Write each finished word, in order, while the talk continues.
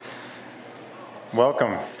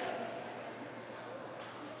Welcome.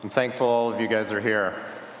 I'm thankful all of you guys are here.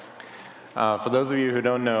 For those of you who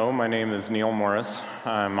don't know, my name is Neil Morris.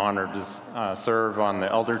 I'm honored to serve on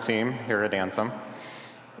the elder team here at Anthem.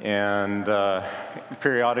 And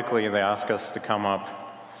periodically they ask us to come up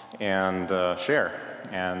and share.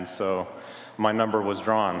 And so my number was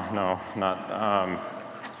drawn. No, not.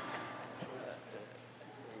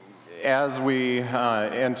 As we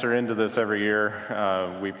enter into this every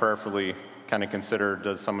year, we prayerfully kind of consider,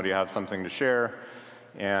 does somebody have something to share?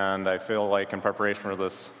 And I feel like in preparation for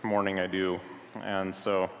this morning, I do. And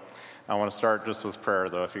so I want to start just with prayer,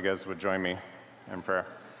 though, if you guys would join me in prayer.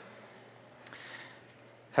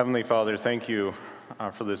 Heavenly Father, thank you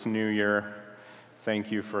for this new year.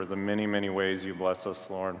 Thank you for the many, many ways you bless us,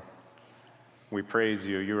 Lord. We praise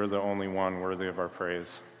you. You are the only one worthy of our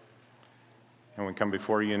praise. And we come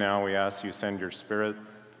before you now, we ask you send your Spirit,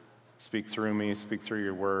 speak through me, speak through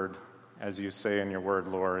your word. As you say in your word,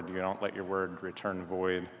 Lord, you don't let your word return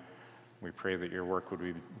void. We pray that your work would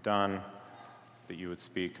be done, that you would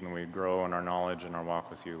speak, and we'd grow in our knowledge and our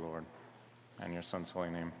walk with you, Lord. In your Son's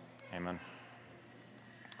holy name, amen.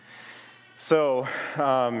 So,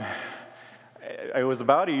 it was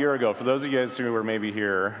about a year ago. For those of you guys who were maybe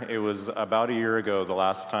here, it was about a year ago the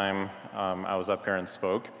last time I was up here and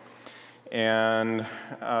spoke. And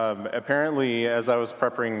apparently, as I was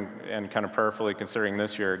preparing and kind of prayerfully considering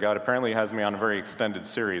this year, God apparently has me on a very extended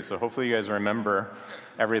series. So hopefully you guys remember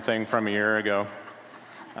everything from a year ago.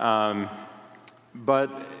 But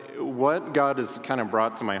what God has kind of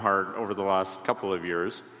brought to my heart over the last couple of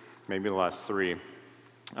years, maybe the last 3,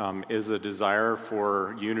 is a desire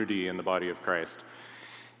for unity in the body of Christ.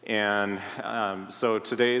 And so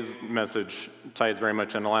today's message ties very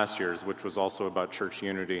much into last year's, which was also about church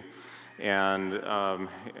unity. And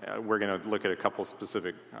we're going to look at a couple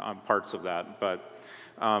specific parts of that. But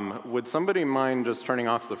would somebody mind just turning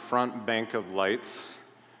off the front bank of lights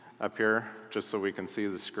up here, just so we can see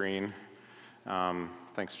the screen?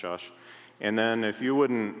 Thanks, Josh. And then if you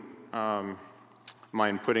wouldn't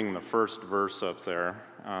mind putting the first verse up there.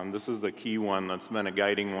 This is the key one that's been a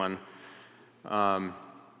guiding one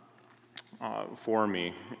for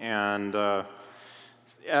me. And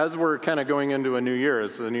as we're kind of going into a new year,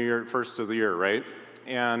 it's the new year, first of the year, right?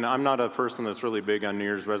 And I'm not a person that's really big on New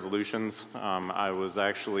Year's resolutions. I was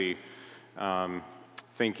actually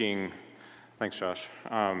thinking, thanks Josh,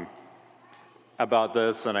 about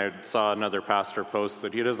this, and I saw another pastor post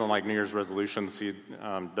that he doesn't like New Year's resolutions. He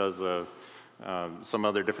does some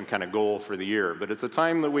other different kind of goal for the year. But it's a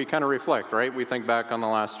time that we kind of reflect, right? We think back on the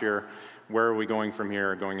last year. Where are we going from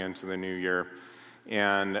here, going into the new year?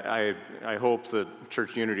 And I hope that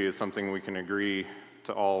church unity is something we can agree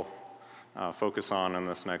to all focus on in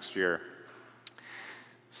this next year.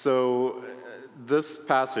 So this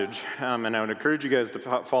passage, and I would encourage you guys to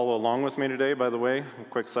follow along with me today, by the way. A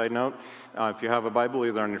quick side note, if you have a Bible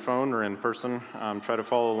either on your phone or in person, try to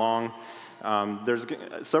follow along. There's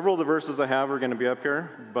several of the verses I have are going to be up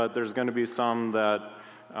here, but there's going to be some that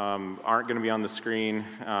aren't going to be on the screen.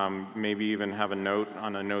 Maybe even have a note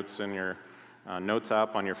on the notes in your notes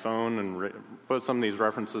app on your phone and put some of these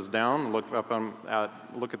references down, look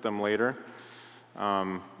at them later.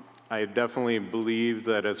 I definitely believe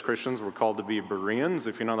that as Christians we're called to be Bereans.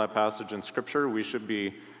 If you know that passage in Scripture, we should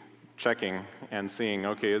be checking and seeing,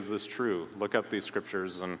 okay, is this true? Look up these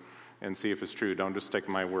Scriptures and see if it's true. Don't just take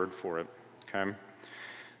my word for it, okay?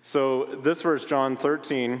 So this verse, John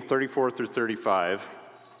 13, 34 through 35,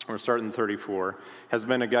 we're starting 34, has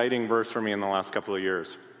been a guiding verse for me in the last couple of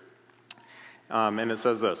years. And it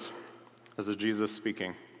says this, this is Jesus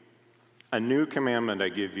speaking. A new commandment I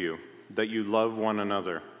give you, that you love one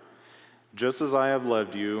another. Just as I have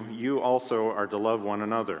loved you, you also are to love one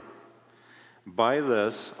another. By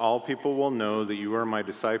this, all people will know that you are my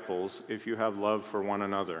disciples if you have love for one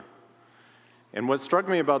another. And what struck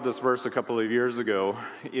me about this verse a couple of years ago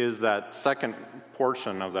is that second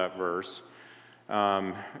portion of that verse,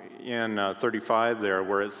 in 35 there,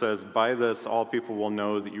 where it says, by this all people will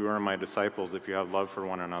know that you are my disciples if you have love for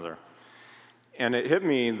one another. And it hit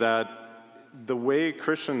me that the way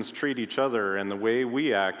Christians treat each other and the way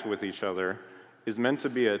we act with each other is meant to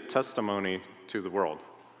be a testimony to the world.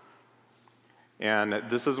 And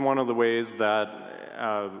this is one of the ways that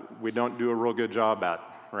we don't do a real good job at,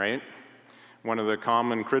 right? One of the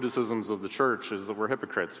common criticisms of the church is that we're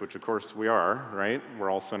hypocrites, which of course we are, right? We're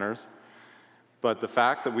all sinners. But the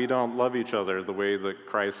fact that we don't love each other the way that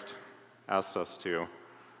Christ asked us to,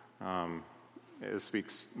 it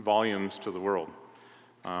speaks volumes to the world.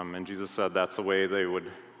 And Jesus said that's the way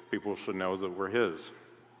people should know that we're his,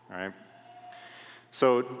 right?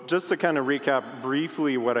 So just to kind of recap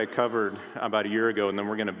briefly what I covered about a year ago, and then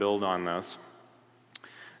we're going to build on this,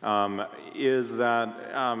 is that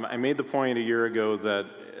I made the point a year ago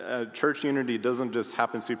that church unity doesn't just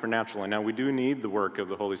happen supernaturally. Now, we do need the work of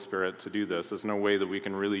the Holy Spirit to do this. There's no way that we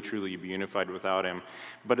can really, truly be unified without Him.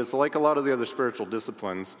 But it's like a lot of the other spiritual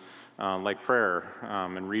disciplines, like prayer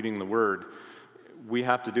and reading the Word. We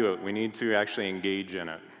have to do it. We need to actually engage in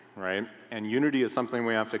it, right? And unity is something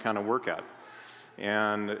we have to kind of work at,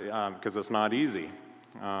 and because it's not easy.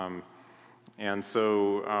 And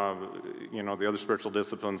so, the other spiritual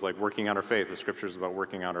disciplines like working out our faith, the scriptures about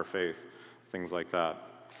working out our faith, things like that.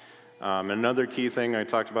 Another key thing I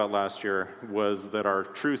talked about last year was that our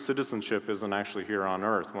true citizenship isn't actually here on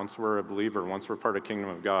earth. Once we're a believer, once we're part of the kingdom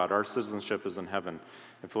of God, our citizenship is in heaven.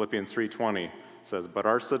 In Philippians 3:20 says, "But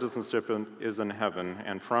our citizenship is in heaven,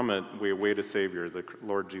 and from it we await a Savior, the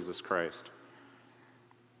Lord Jesus Christ."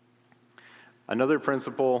 Another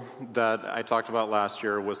principle that I talked about last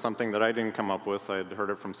year was something that I didn't come up with. I had heard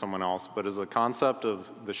it from someone else, but is a concept of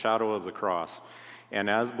the shadow of the cross. And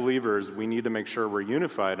as believers, we need to make sure we're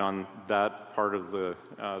unified on that part of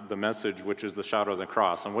the message, which is the shadow of the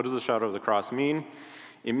cross. And what does the shadow of the cross mean?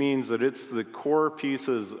 It means that it's the core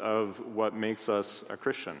pieces of what makes us a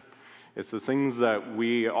Christian. It's the things that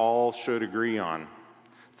we all should agree on.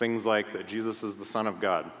 Things like that Jesus is the Son of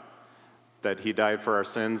God, that He died for our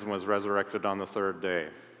sins and was resurrected on the third day,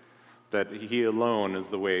 that He alone is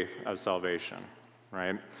the way of salvation,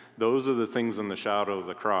 right? Those are the things in the shadow of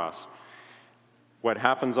the cross. What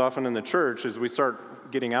happens often in the church is we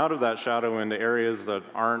start getting out of that shadow into areas that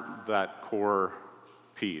aren't that core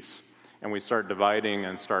piece, and we start dividing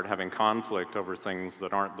and start having conflict over things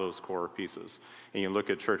that aren't those core pieces. And you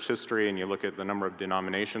look at church history and you look at the number of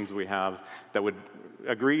denominations we have that would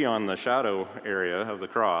agree on the shadow area of the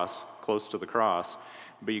cross, close to the cross,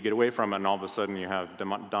 but you get away from it and all of a sudden you have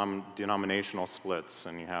denominational splits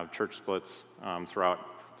and you have church splits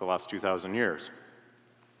throughout the last 2,000 years.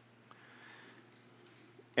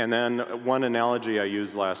 And then one analogy I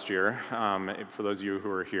used last year, for those of you who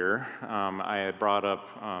are here, I had brought up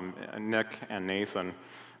Nick and Nathan,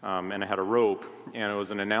 and I had a rope, and it was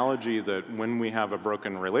an analogy that when we have a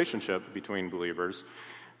broken relationship between believers,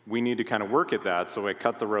 we need to kind of work at that. So I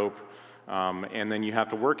cut the rope, and then you have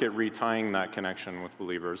to work at retying that connection with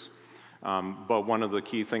believers. But one of the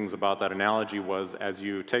key things about that analogy was as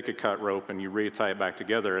you take a cut rope and you retie it back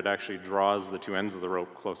together, it actually draws the two ends of the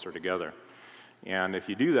rope closer together. And if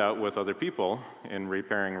you do that with other people in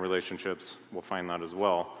repairing relationships, we'll find that as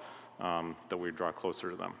well, that we draw closer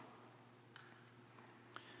to them.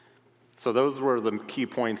 So those were the key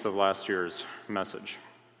points of last year's message.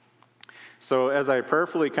 So as I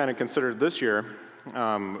prayerfully kind of considered this year,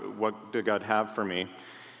 what did God have for me?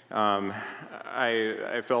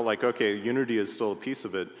 I felt like, okay, unity is still a piece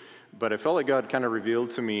of it, but I felt like God kind of revealed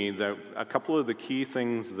to me that a couple of the key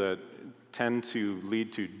things that tend to lead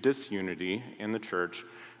to disunity in the church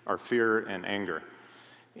are fear and anger.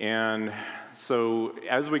 And so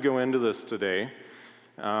as we go into this today,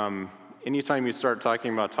 anytime you start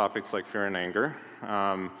talking about topics like fear and anger,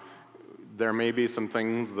 there may be some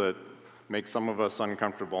things that make some of us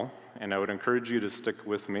uncomfortable, and I would encourage you to stick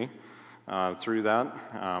with me through that.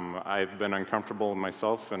 I've been uncomfortable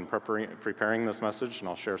myself in preparing this message, and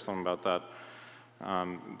I'll share some about that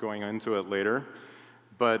going into it later.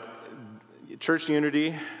 But church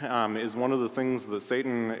unity is one of the things that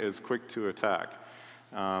Satan is quick to attack.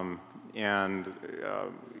 And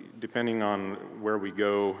depending on where we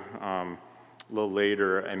go a little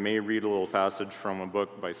later, I may read a little passage from a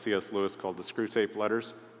book by C.S. Lewis called The Screwtape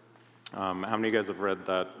Letters. How many of you guys have read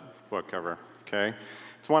that book ever? Okay.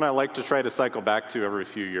 It's one I like to try to cycle back to every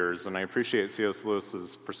few years, and I appreciate C.S.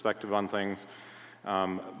 Lewis's perspective on things.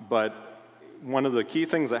 But one of the key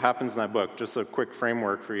things that happens in that book, just a quick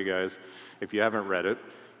framework for you guys, if you haven't read it,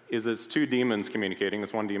 is it's two demons communicating.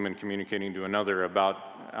 It's one demon communicating to another about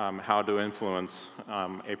how to influence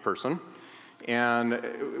a person. And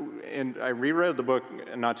I reread the book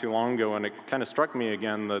not too long ago, and it kind of struck me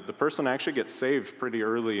again that the person actually gets saved pretty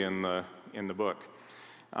early in the book.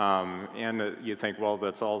 And you think, well,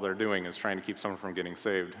 that's all they're doing is trying to keep someone from getting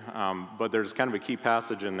saved. But there's kind of a key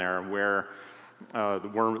passage in there where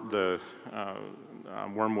Wormwood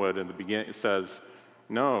in the beginning says,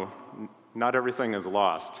 no, not everything is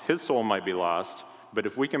lost. His soul might be lost, but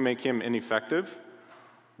if we can make him ineffective,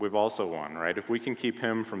 we've also won, right? If we can keep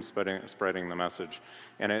him from spreading the message.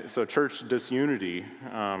 And so church disunity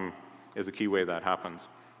is a key way that happens.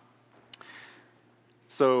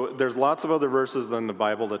 So there's lots of other verses in the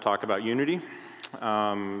Bible that talk about unity.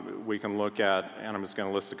 We can look at, and I'm just going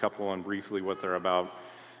to list a couple and briefly what they're about.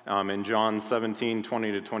 In John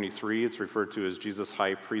 17:20 to 23, it's referred to as Jesus'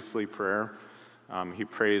 high priestly prayer. He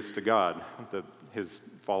prays to God that his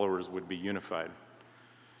followers would be unified.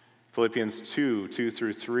 Philippians 2:2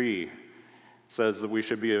 through 3 says that we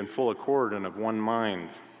should be in full accord and of one mind,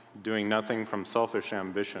 doing nothing from selfish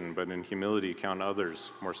ambition, but in humility count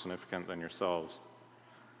others more significant than yourselves.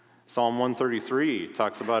 Psalm 133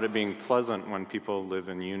 talks about it being pleasant when people live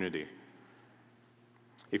in unity.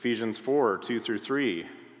 Ephesians 4:2 through 3,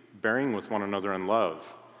 bearing with one another in love,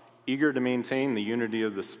 eager to maintain the unity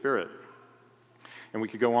of the Spirit. And we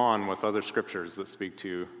could go on with other scriptures that speak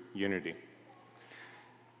to unity.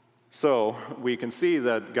 So we can see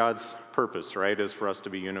that God's purpose, right, is for us to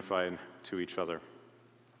be unified to each other.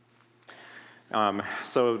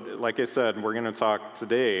 So like I said, we're going to talk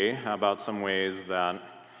today about some ways that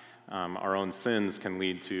our own sins can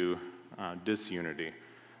lead to disunity,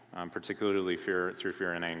 particularly through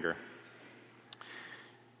fear and anger.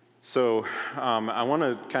 So I want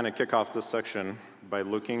to kind of kick off this section by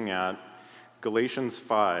looking at Galatians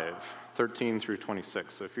 5:13 through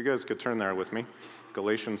 26. So if you guys could turn there with me,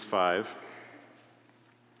 Galatians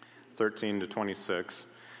 5:13 to 26.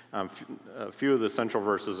 A few of the central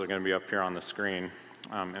verses are going to be up here on the screen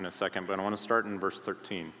in a second, but I want to start in verse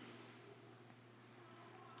 13. You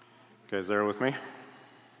guys there with me?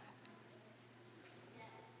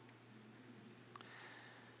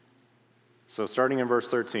 So starting in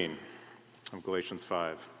verse 13 of Galatians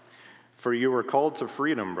 5. For you were called to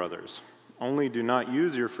freedom, brothers. Only do not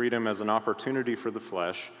use your freedom as an opportunity for the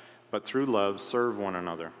flesh, but through love serve one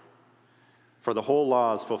another. For the whole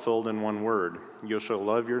law is fulfilled in one word: you shall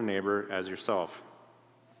love your neighbor as yourself.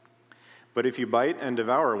 But if you bite and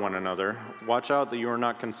devour one another, watch out that you are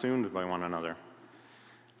not consumed by one another.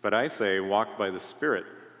 But I say, walk by the Spirit,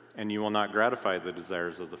 and you will not gratify the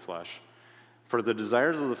desires of the flesh. For the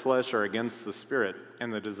desires of the flesh are against the Spirit,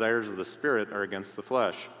 and the desires of the Spirit are against the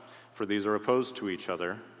flesh. For these are opposed to each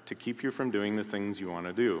other, to keep you from doing the things you want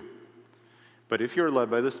to do. But if you are led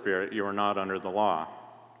by the Spirit, you are not under the law.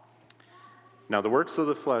 Now the works of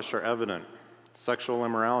the flesh are evident: sexual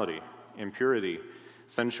immorality, impurity,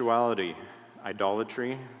 sensuality,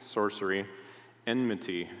 idolatry, sorcery,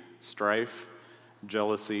 enmity, strife,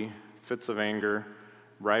 jealousy, fits of anger,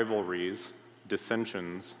 rivalries,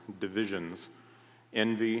 dissensions, divisions,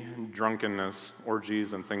 envy, drunkenness,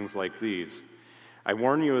 orgies, and things like these. I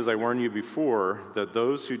warn you, as I warned you before, that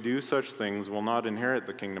those who do such things will not inherit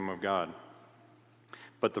the kingdom of God.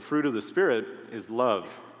 But the fruit of the Spirit is love,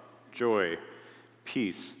 joy,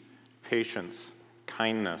 peace, patience,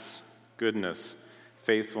 kindness, goodness,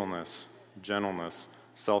 faithfulness, gentleness,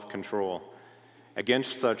 self-control.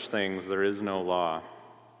 Against such things there is no law.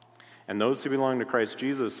 And those who belong to Christ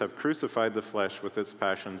Jesus have crucified the flesh with its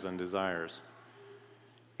passions and desires.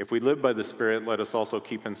 If we live by the Spirit, let us also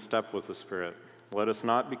keep in step with the Spirit. Let us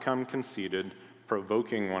not become conceited,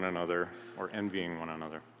 provoking one another, or envying one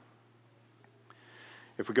another.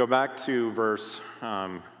 If we go back to verse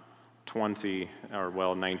 19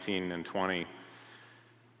 and 20,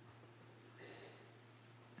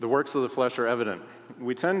 the works of the flesh are evident.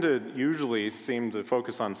 We tend to usually seem to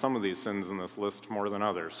focus on some of these sins in this list more than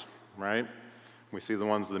others, right? We see the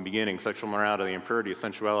ones in the beginning: sexual immorality, impurity,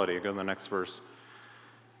 sensuality. Go to the next verse.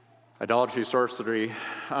 Idolatry, sorcery,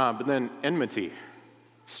 but then enmity,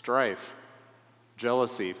 strife,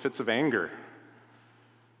 jealousy, fits of anger,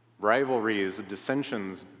 rivalries,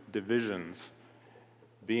 dissensions, divisions,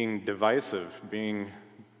 being divisive,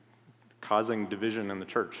 causing division in the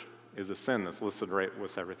church is a sin that's listed right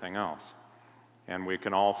with everything else. And we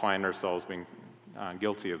can all find ourselves being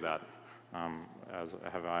guilty of that, as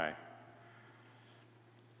have I.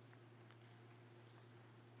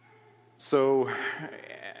 So,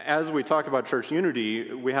 as we talk about church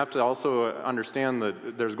unity, we have to also understand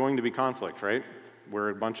that there's going to be conflict, right? We're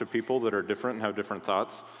a bunch of people that are different and have different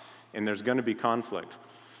thoughts, and there's going to be conflict.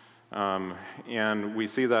 And we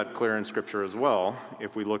see that clear in Scripture as well,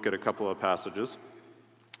 if we look at a couple of passages,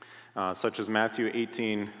 such as Matthew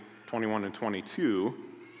 18:21 and 22,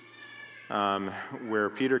 where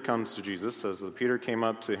Peter comes to Jesus. Says that Peter came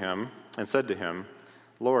up to him and said to him,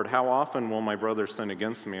 Lord, how often will my brother sin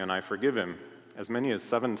against me and I forgive him? As many as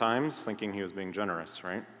 7 times, thinking he was being generous,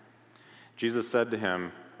 right? Jesus said to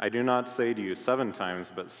him, I do not say to you 7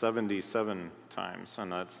 times, but 77 times.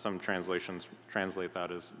 And that some translations translate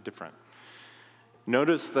that as different.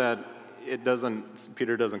 Notice that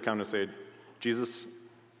Peter doesn't come to say, Jesus,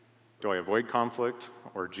 do I avoid conflict?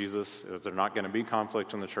 Or Jesus, is there not going to be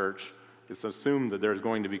conflict in the church? It's assumed that there's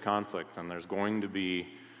going to be conflict and there's going to be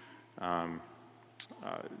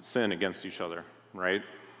sin against each other, right?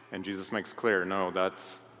 And Jesus makes clear, no,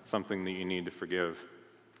 that's something that you need to forgive.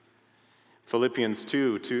 Philippians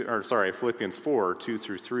 4, 2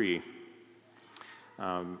 through 3.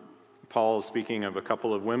 Paul is speaking of a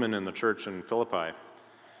couple of women in the church in Philippi.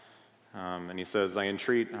 And he says, I'm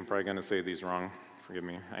probably going to say these wrong, forgive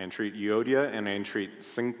me. I entreat Euodia and I entreat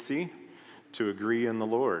Syntyche to agree in the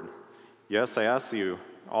Lord. Yes, I ask you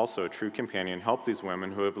also, true companion, help these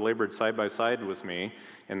women who have labored side by side with me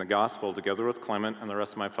in the gospel, together with Clement and the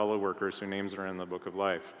rest of my fellow workers whose names are in the book of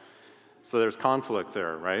life. So there's conflict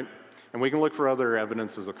there, right? And we can look for other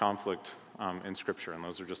evidences of conflict in Scripture, and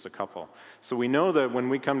those are just a couple. So we know that when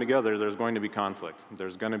we come together, there's going to be conflict.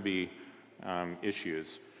 There's going to be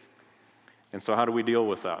issues. And so how do we deal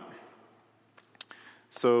with that?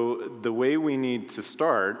 So the way we need to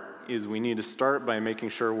start is we need to start by making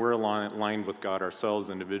sure we're aligned with God ourselves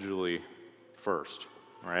individually first,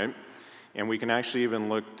 right? And we can actually even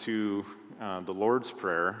look to the Lord's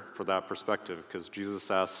Prayer for that perspective, because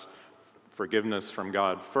Jesus asks forgiveness from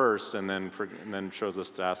God first, and then shows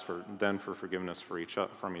us to ask for forgiveness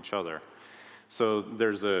from each other. So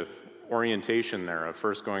there's a orientation there of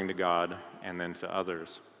first going to God and then to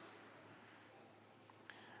others.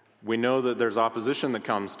 We know that there's opposition that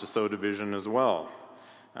comes to sow division as well.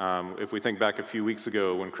 If we think back a few weeks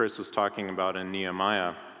ago when Chris was talking about in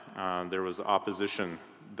Nehemiah, there was opposition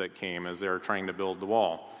that came as they were trying to build the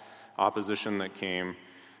wall. Opposition that came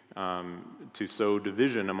to sow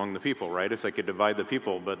division among the people, right? If they could divide the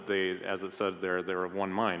people, but they, as it said there, they're of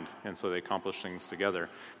one mind, and so they accomplish things together.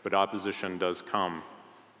 But opposition does come.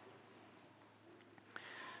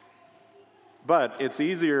 But it's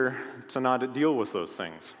easier to not deal with those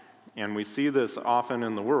things. And we see this often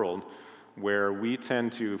in the world, where we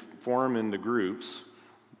tend to form into groups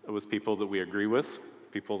with people that we agree with,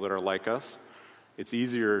 people that are like us. It's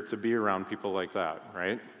easier to be around people like that,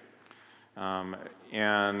 right?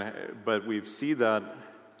 But we see that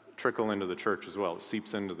trickle into the church as well. It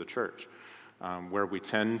seeps into the church, where we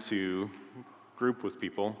tend to group with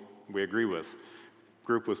people we agree with,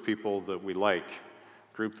 group with people that we like,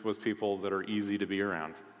 group with people that are easy to be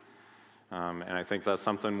around. And I think that's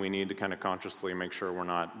something we need to kind of consciously make sure we're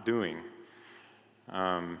not doing.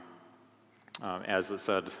 As it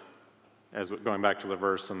said, going back to the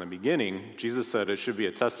verse in the beginning, Jesus said it should be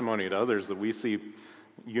a testimony to others that we see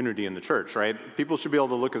unity in the church, right? People should be able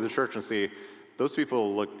to look at the church and see those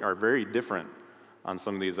people are very different on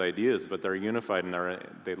some of these ideas, but they're unified and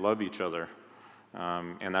they love each other.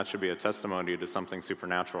 And that should be a testimony to something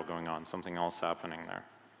supernatural going on, something else happening there.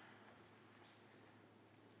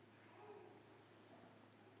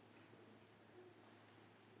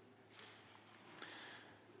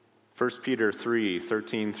 1 Peter 3,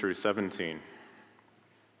 13 through 17.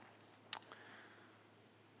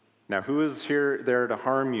 Now, who is there to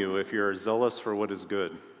harm you if you are zealous for what is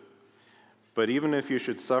good? But even if you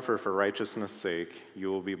should suffer for righteousness' sake, you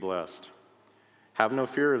will be blessed. Have no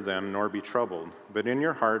fear of them, nor be troubled, but in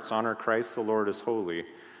your hearts honor Christ the Lord as holy,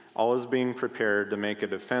 always being prepared to make a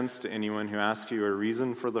defense to anyone who asks you a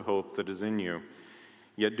reason for the hope that is in you.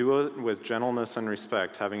 Yet do it with gentleness and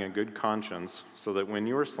respect, having a good conscience, so that when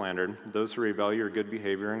you are slandered, those who rebel your good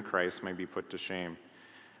behavior in Christ may be put to shame.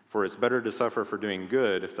 For it's better to suffer for doing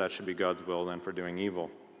good, if that should be God's will, than for doing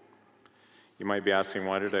evil. You might be asking,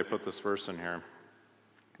 why did I put this verse in here?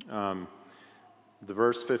 The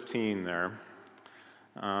verse 15 there,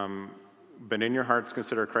 but in your hearts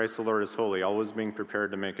consider Christ the Lord as holy, always being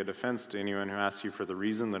prepared to make a defense to anyone who asks you for the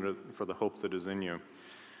reason for the hope that is in you.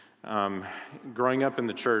 Growing up in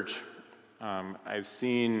the church, I've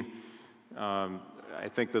seen, I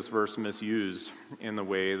think this verse misused in the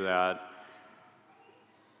way that,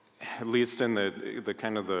 at least in the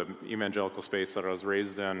kind of the evangelical space that I was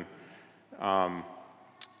raised in,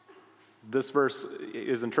 this verse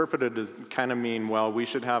is interpreted to kind of mean, well, we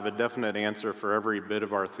should have a definite answer for every bit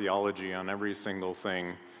of our theology on every single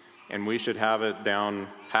thing, and we should have it down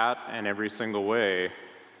pat in every single way,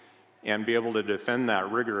 and be able to defend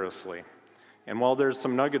that rigorously. And while there's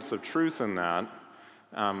some nuggets of truth in that,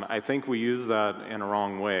 I think we use that in a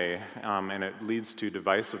wrong way, and it leads to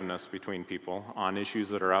divisiveness between people on issues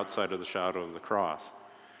that are outside of the shadow of the cross.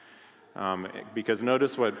 Because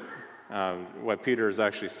notice what Peter is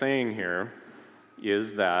actually saying here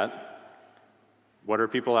is that what are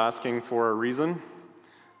people asking for a reason?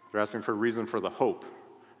 They're asking for a reason for the hope.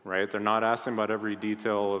 Right? They're not asking about every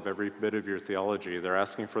detail of every bit of your theology. They're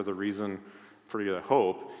asking for the reason for your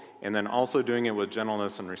hope, and then also doing it with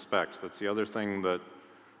gentleness and respect. That's the other thing that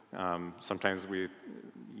sometimes we've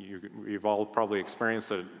all probably experienced,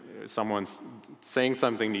 that someone's saying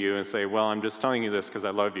something to you and say, well, I'm just telling you this because I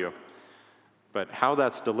love you. But how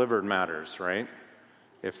that's delivered matters, right?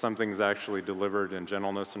 If something's actually delivered in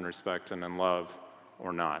gentleness and respect and in love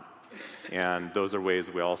or not. And those are ways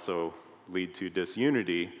we also lead to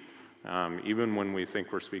disunity. Even when we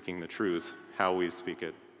think we're speaking the truth, how we speak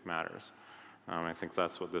it matters. I think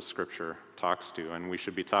that's what this scripture talks to. And we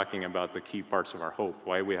should be talking about the key parts of our hope,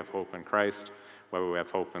 why we have hope in Christ, why we have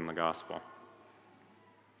hope in the gospel.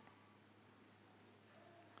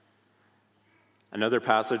 Another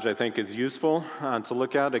passage I think is useful to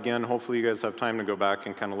look at. Again, hopefully you guys have time to go back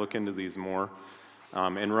and kind of look into these more.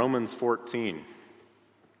 In Romans 14.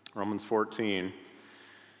 Romans 14.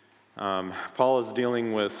 Paul is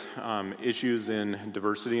dealing with issues in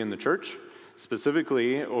diversity in the church,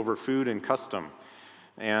 specifically over food and custom.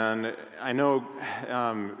 And I know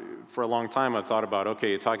for a long time I've thought about,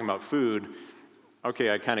 okay, talking about food,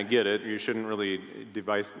 okay, I kind of get it. You shouldn't really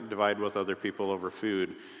divide with other people over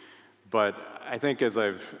food. But I think as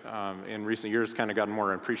I've, in recent years, kind of gotten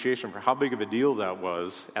more appreciation for how big of a deal that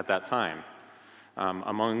was at that time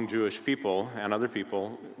among Jewish people and other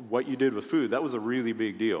people, what you did with food, that was a really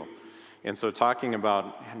big deal. And so talking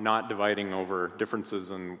about not dividing over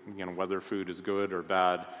differences in whether food is good or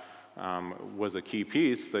bad was a key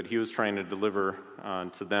piece that he was trying to deliver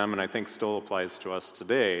to them, and I think still applies to us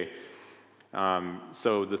today.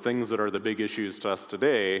 So the things that are the big issues to us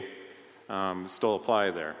today still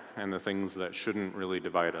apply there, and the things that shouldn't really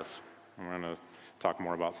divide us. I'm going to talk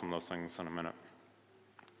more about some of those things in a minute.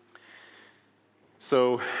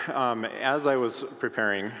 So as I was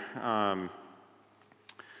preparing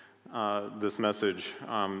this message,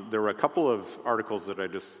 there were a couple of articles that I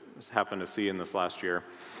just happened to see in this last year.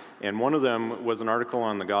 And one of them was an article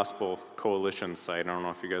on the Gospel Coalition site. I don't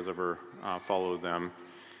know if you guys ever followed them.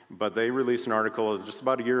 But they released an article just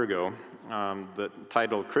about a year ago that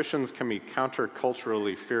titled, "Christians Can Be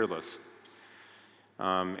Counterculturally Fearless."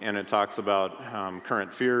 And it talks about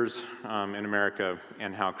current fears in America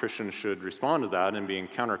and how Christians should respond to that and being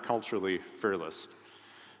counterculturally fearless.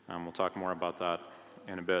 We'll talk more about that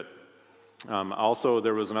in a bit. Also,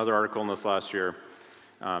 there was another article in this last year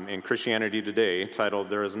in Christianity Today titled,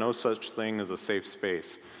 "There is No Such Thing as a Safe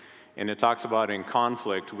Space." And it talks about in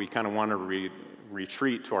conflict, we kind of want to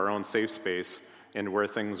retreat to our own safe space and where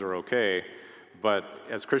things are okay. But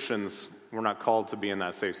as Christians, we're not called to be in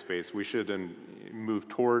that safe space. We should move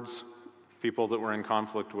towards people that we're in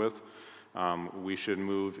conflict with. We should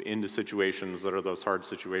move into situations that are those hard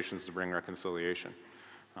situations to bring reconciliation.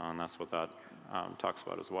 And that's what that talks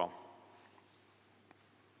about as well.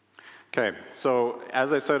 Okay, so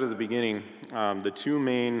as I said at the beginning, the two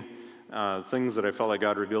main things that I felt like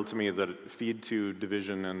God revealed to me that feed to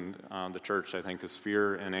division in the church, I think, is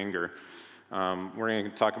fear and anger. We're going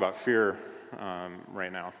to talk about fear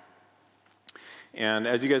right now. And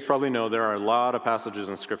as you guys probably know, there are a lot of passages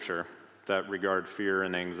in Scripture that regard fear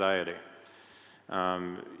and anxiety.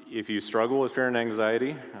 If you struggle with fear and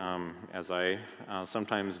anxiety, as I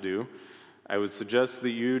sometimes do, I would suggest that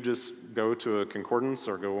you just go to a concordance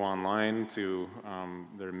or go online to,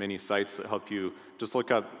 there are many sites that help you just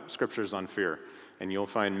look up scriptures on fear, and you'll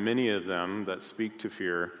find many of them that speak to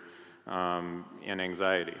fear and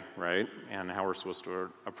anxiety, right, and how we're supposed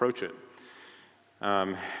to approach it.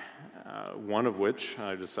 One of which,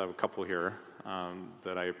 I just have a couple here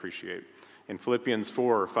that I appreciate. In Philippians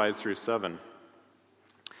 4, 5 through 7,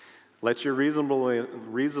 "Let your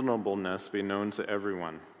reasonableness be known to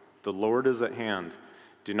everyone. The Lord is at hand.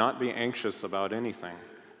 Do not be anxious about anything,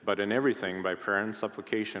 but in everything, by prayer and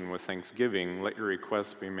supplication with thanksgiving, let your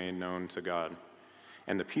requests be made known to God.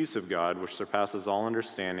 And the peace of God, which surpasses all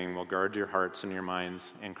understanding, will guard your hearts and your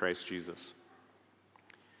minds in Christ Jesus."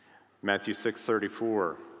 Matthew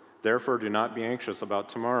 6:34, "Therefore do not be anxious about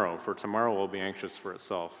tomorrow, for tomorrow will be anxious for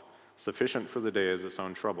itself. Sufficient for the day is its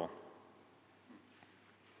own trouble."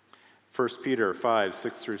 1 Peter 5,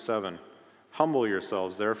 6 through 7, "Humble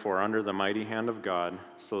yourselves, therefore, under the mighty hand of God,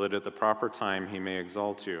 so that at the proper time he may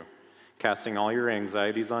exalt you, casting all your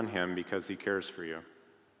anxieties on him because he cares for you."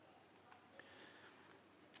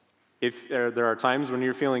 If there are times when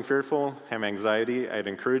you're feeling fearful, have anxiety, I'd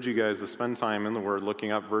encourage you guys to spend time in the Word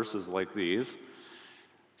looking up verses like these.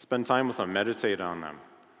 Spend time with them, meditate on them.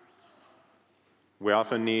 We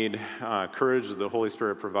often need courage that the Holy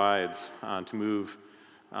Spirit provides to move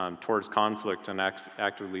towards conflict and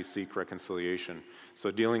actively seek reconciliation. So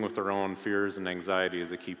dealing with our own fears and anxiety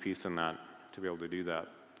is a key piece in that, to be able to do that.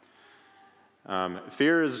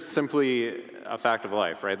 Fear is simply a fact of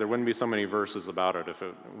life, right? There wouldn't be so many verses about it if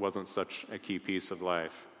it wasn't such a key piece of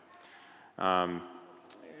life.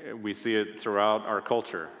 We see it throughout our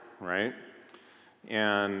culture, right?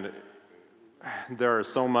 And there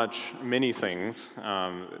are many things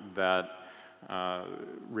that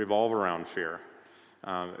revolve around fear.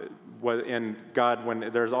 And God,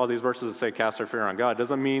 when there's all these verses that say cast our fear on God,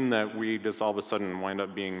 doesn't mean that we just all of a sudden wind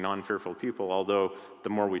up being non-fearful people, although the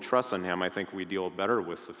more we trust in him, I think we deal better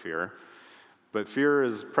with the fear. But fear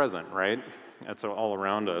is present, right? It's all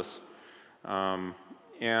around us.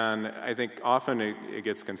 And I think often it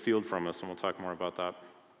gets concealed from us, and we'll talk more about that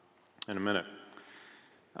in a minute.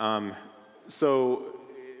 So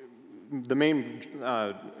the main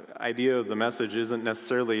idea of the message isn't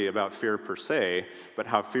necessarily about fear per se, but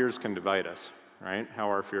how fears can divide us, right? How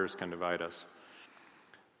our fears can divide us.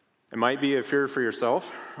 It might be a fear for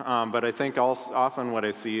yourself, but I think often what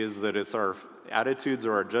I see is that it's our attitudes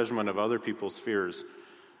or our judgment of other people's fears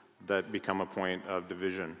that become a point of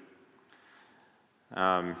division.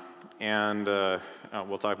 We'll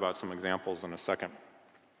talk about some examples in a second.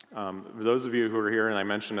 For those of you who are here, and I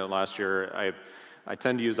mentioned it last year, I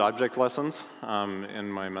tend to use object lessons in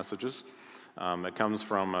my messages. It comes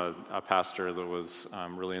from a pastor that was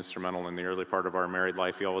really instrumental in the early part of our married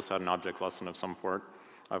life. He always had an object lesson of some sort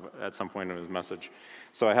at some point in his message.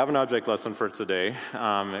 So I have an object lesson for today.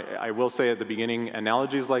 I will say at the beginning,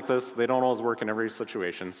 analogies like this, they don't always work in every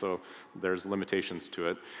situation, so there's limitations to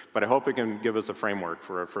it. But I hope it can give us a framework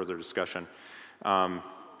for a further discussion. But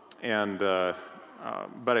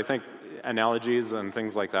I think analogies and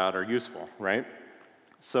things like that are useful, right?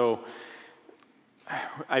 So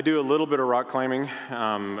I do a little bit of rock climbing.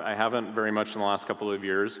 I haven't very much in the last couple of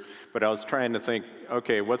years, but I was trying to think,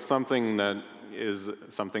 okay, what's something that is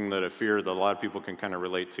something that a fear that a lot of people can kind of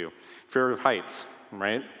relate to? Fear of heights,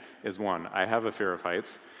 right, is one. I have a fear of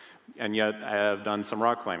heights, and yet I have done some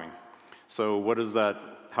rock climbing. So how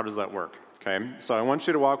does that work? Okay, so I want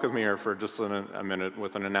you to walk with me here for just a minute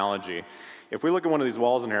with an analogy. If we look at one of these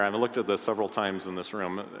walls in here, I've looked at this several times in this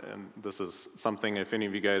room, and this is something, if any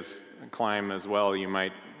of you guys climb as well, you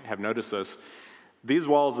might have noticed this. These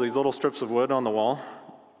walls, these little strips of wood on the wall,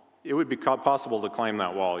 it would be possible to climb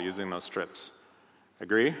that wall using those strips.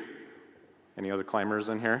 Agree? Any other climbers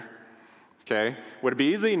in here? Okay. Would it be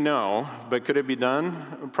easy? No. But could it be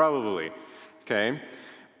done? Probably. Okay.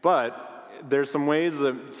 But there's some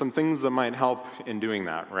things that might help in doing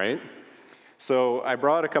that, right? So I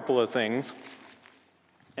brought a couple of things,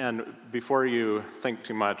 and before you think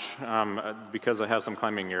too much, because I have some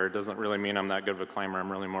climbing gear, it doesn't really mean I'm that good of a climber.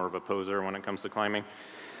 I'm really more of a poser when it comes to climbing.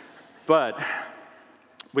 But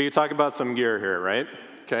we talk about some gear here, right?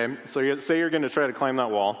 Okay, so say you're going to try to climb that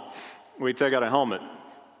wall. We take out a helmet.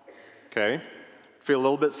 Okay, feel a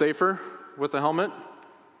little bit safer with the helmet?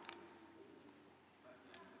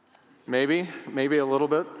 Maybe a little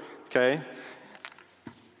bit. Okay.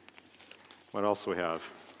 What else do we have?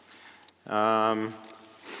 How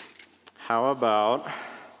about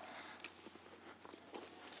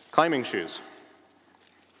climbing shoes?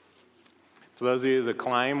 For those of you that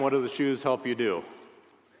climb, what do the shoes help you do?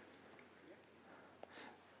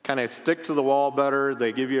 Kind of stick to the wall better.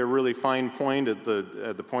 They give you a really fine point at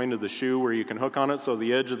the point of the shoe where you can hook on it, so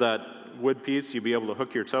the edge of that wood piece, you'll be able to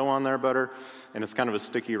hook your toe on there better, and it's kind of a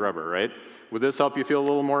sticky rubber, right? Would this help you feel a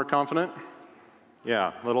little more confident?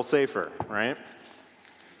 Yeah, a little safer, right?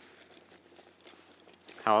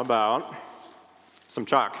 How about some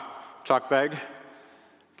chalk? Chalk bag.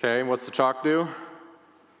 Okay, what's the chalk do?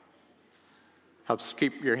 Helps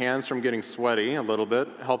keep your hands from getting sweaty a little bit.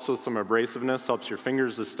 Helps with some abrasiveness. Helps your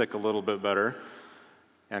fingers to stick a little bit better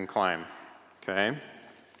and climb. Okay?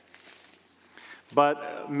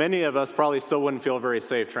 But many of us probably still wouldn't feel very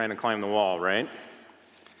safe trying to climb the wall, right?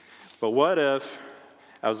 But what if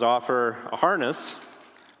I was to offer a harness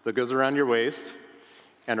that goes around your waist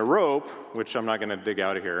and a rope, which I'm not going to dig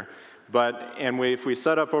out of here, if we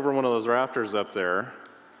set up over one of those rafters up there,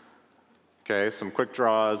 okay, some quick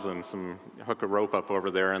draws and hook a rope up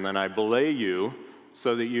over there, and then I belay you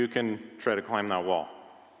so that you can try to climb that wall.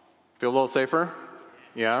 Feel a little safer?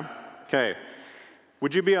 Yeah? Okay.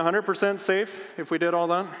 Would you be 100% safe if we did all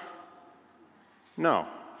that? No,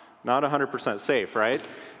 not 100% safe, right?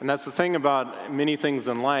 And that's the thing about many things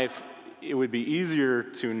in life. It would be easier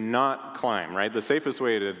to not climb, right? The safest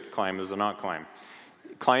way to climb is to not climb.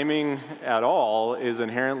 Climbing at all is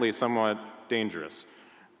inherently somewhat dangerous,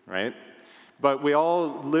 right? But we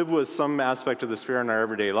all live with some aspect of this fear in our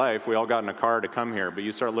everyday life. We all got in a car to come here, but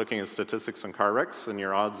you start looking at statistics on car wrecks and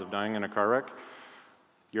your odds of dying in a car wreck,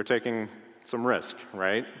 you're taking some risk,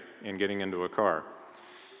 right, in getting into a car.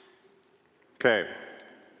 Okay,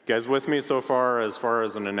 you guys with me so far as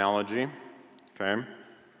an analogy? Okay.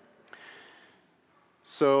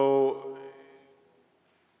 So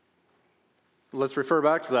let's refer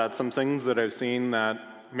back to that, some things that I've seen that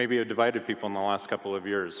maybe have divided people in the last couple of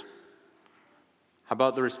years. How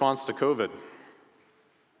about the response to COVID?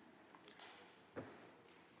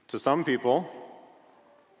 To some people,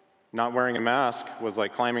 not wearing a mask was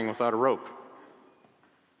like climbing without a rope.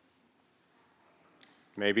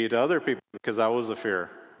 Maybe to other people, because that was a fear,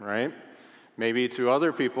 right? Maybe to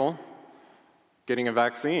other people, getting a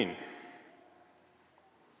vaccine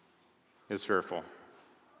is fearful,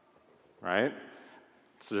 right?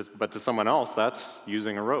 But to someone else, that's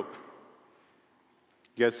using a rope.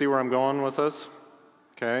 You guys see where I'm going with this?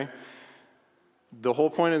 Okay? The whole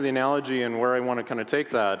point of the analogy and where I want to kind of take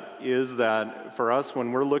that is that for us,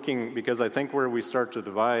 when we're looking, because I think where we start to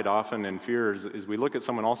divide often in fears is we look at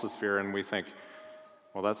someone else's fear and we think,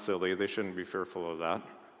 well, that's silly. They shouldn't be fearful of that.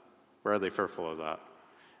 Where are they fearful of that?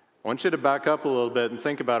 I want you to back up a little bit and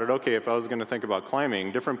think about it. Okay, if I was going to think about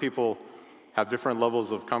climbing, different people have different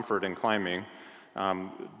levels of comfort in climbing.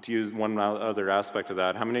 To use one other aspect of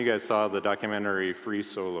that, how many of you guys saw the documentary Free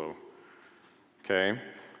Solo? Okay,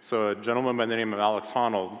 so a gentleman by the name of Alex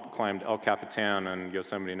Honnold climbed El Capitan in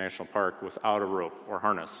Yosemite National Park without a rope or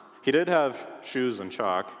harness. He did have shoes and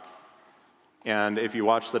chalk, and if you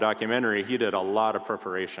watch the documentary, he did a lot of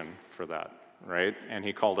preparation for that, right? And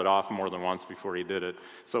he called it off more than once before he did it.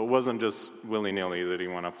 So it wasn't just willy-nilly that he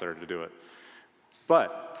went up there to do it.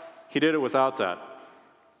 But he did it without that.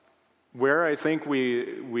 Where I think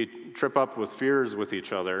we trip up with fears with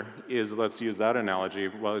each other is, let's use that analogy.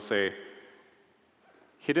 Well, let's say,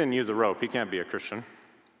 he didn't use a rope. He can't be a Christian.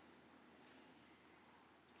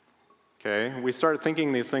 Okay? We start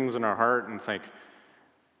thinking these things in our heart and think,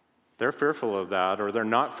 they're fearful of that, or they're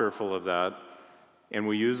not fearful of that, and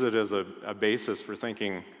we use it as a basis for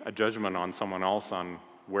thinking a judgment on someone else on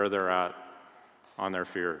where they're at on their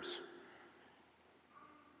fears.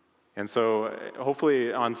 And so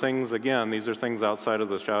hopefully on things, again, these are things outside of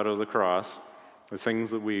the shadow of the cross, the things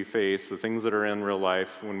that we face, the things that are in real life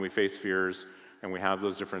when we face fears and we have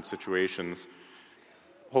those different situations.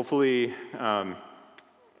 Hopefully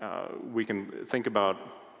we can think about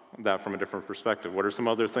that from a different perspective. What are some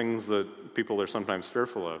other things that people are sometimes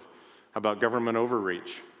fearful of? How about government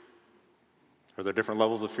overreach? Are there different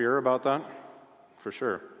levels of fear about that? For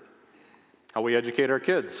sure. How we educate our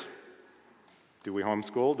kids. Do we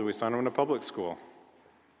homeschool? Do we send them to public school?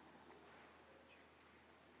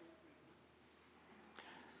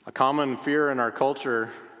 A common fear in our culture,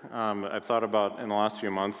 I've thought about in the last few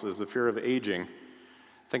months, is the fear of aging.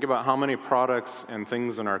 Think about how many products and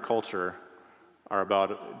things in our culture are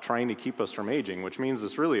about trying to keep us from aging, which means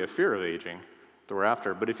it's really a fear of aging that we're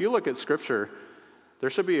after. But if you look at Scripture, there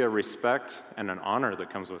should be a respect and an honor that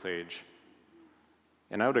comes with age.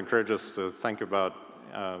 And I would encourage us to think about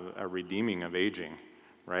a redeeming of aging,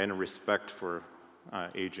 right? And a respect for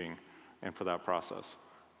aging and for that process.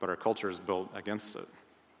 But our culture is built against it.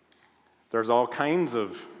 There's all kinds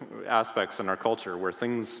of aspects in our culture where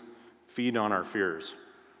things feed on our fears.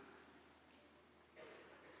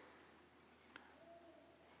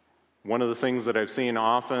 One of the things that I've seen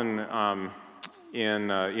often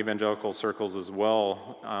in evangelical circles as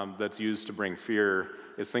well that's used to bring fear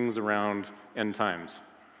is things around end times.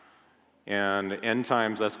 And end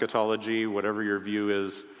times eschatology, whatever your view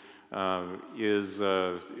is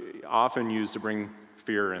often used to bring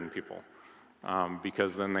fear in people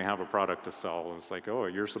because then they have a product to sell. It's like, oh,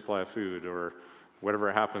 your supply of food or whatever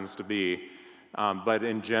it happens to be. But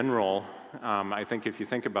in general, I think if you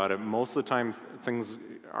think about it, most of the time things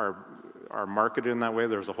are marketed in that way.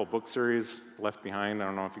 There's a whole book series, Left Behind. I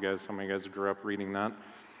don't know if how many of you guys grew up reading that.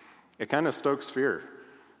 It kind of stokes fear,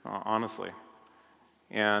 honestly.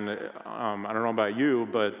 And I don't know about you,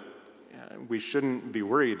 but we shouldn't be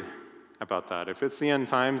worried about that. If it's the end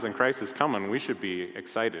times and Christ is coming, we should be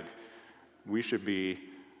excited. We should be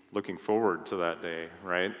looking forward to that day,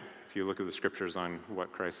 right? If you look at the scriptures on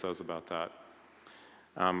what Christ says about that.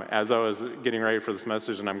 As I was getting ready for this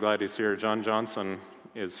message, and I'm glad he's here, John Johnson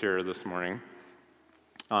is here this morning.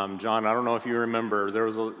 John, I don't know if you remember, there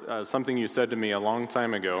was something you said to me a long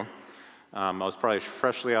time ago. I was probably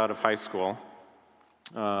freshly out of high school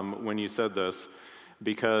when you said this,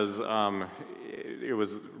 because it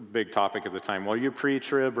was a big topic at the time. Well, you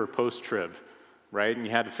pre-trib or post-trib, right? And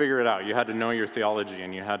you had to figure it out. You had to know your theology,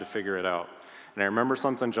 and you had to figure it out. And I remember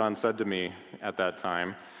something John said to me at that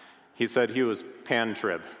time. He said he was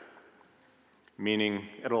pan-trib, meaning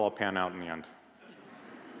it'll all pan out in the end.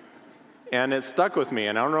 And it stuck with me,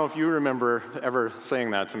 and I don't know if you remember ever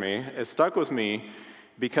saying that to me. It stuck with me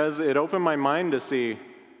because it opened my mind to see,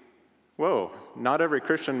 whoa, not every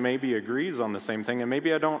Christian maybe agrees on the same thing, and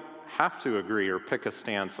maybe I don't have to agree or pick a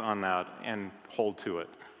stance on that and hold to it.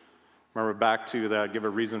 Remember back to that give a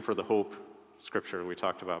reason for the hope scripture we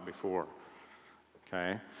talked about before.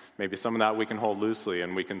 Okay? Maybe some of that we can hold loosely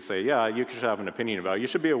and we can say, yeah, you should have an opinion about it. You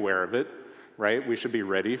should be aware of it. right? We should be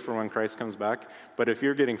ready for when Christ comes back. But if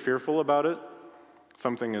you're getting fearful about it,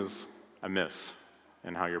 something is amiss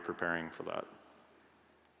in how you're preparing for that.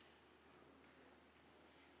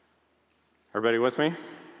 Everybody with me?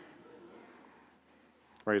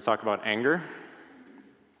 Ready to talk about anger?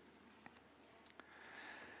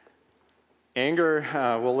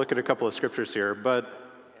 Anger, we'll look at a couple of scriptures here, but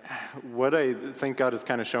what I think God has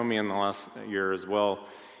kind of shown me in the last year as well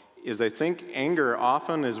is I think anger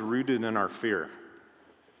often is rooted in our fear.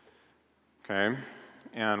 Okay?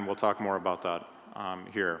 And we'll talk more about that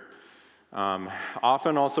here.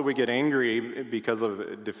 Often also we get angry because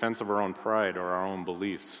of defense of our own pride or our own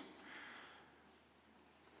beliefs.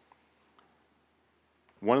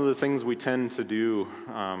 One of the things we tend to do,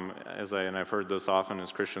 and I've heard this often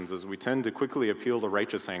as Christians, is we tend to quickly appeal to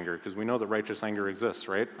righteous anger because we know that righteous anger exists,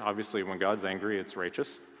 right? Obviously, when God's angry, it's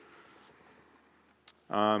righteous.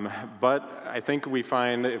 But I think we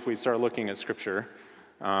find, if we start looking at Scripture,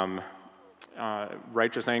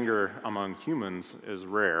 righteous anger among humans is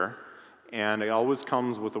rare, and it always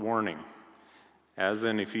comes with a warning. As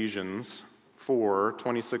in Ephesians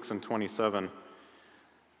 4:26 and 27,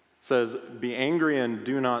 says, be angry and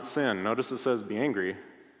do not sin. Notice it says be angry,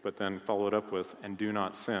 but then follow it up with, and do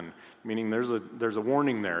not sin. Meaning there's a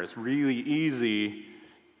warning there. It's really easy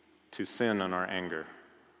to sin in our anger.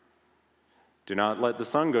 Do not let the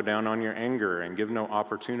sun go down on your anger and give no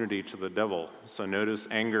opportunity to the devil. So notice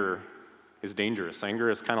anger is dangerous.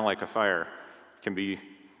 Anger is kind of like a fire. It can be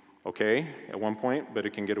okay at one point, but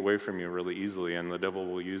it can get away from you really easily, and the devil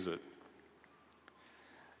will use it.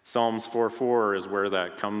 Psalms 4:4 is where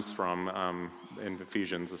that comes from in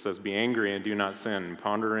Ephesians. It says, be angry and do not sin.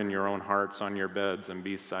 Ponder in your own hearts on your beds and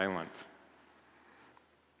be silent.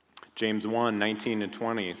 James 1:19 and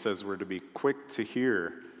 20 says we're to be quick to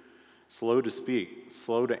hear, slow to speak,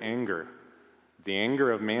 slow to anger. The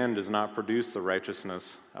anger of man does not produce the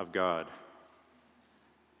righteousness of God.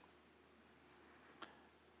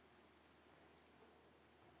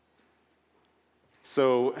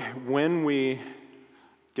 So when we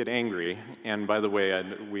get angry, and by the way,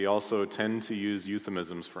 we also tend to use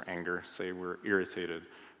euphemisms for anger, say we're irritated,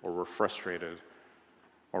 or we're frustrated,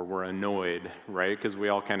 or we're annoyed, right? Because we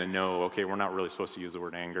all kind of know, okay, we're not really supposed to use the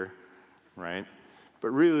word anger, right?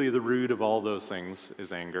 But really the root of all those things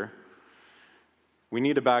is anger. We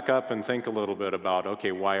need to back up and think a little bit about,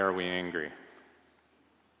 okay, why are we angry?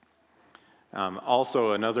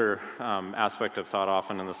 Also, another aspect I've thought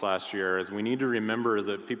often in this last year is we need to remember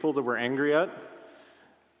that people that we're angry at,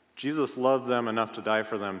 Jesus loved them enough to die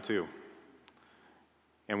for them too.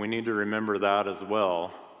 And we need to remember that as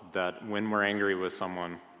well, that when we're angry with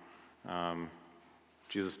someone,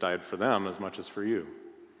 Jesus died for them as much as for you.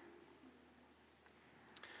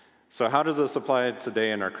 So how does this apply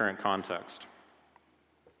today in our current context?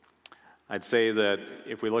 I'd say that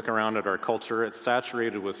if we look around at our culture, it's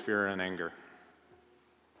saturated with fear and anger.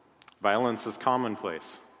 Violence is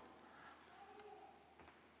commonplace.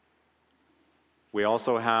 We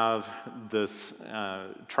also have this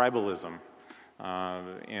tribalism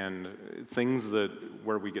and things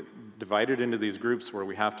where we get divided into these groups where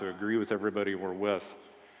we have to agree with everybody we're with.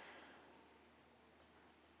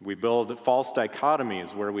 We build false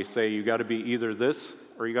dichotomies where we say you got to be either this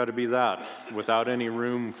or you got to be that without any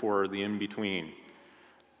room for the in-between.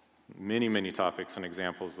 Many, many topics and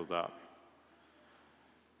examples of that.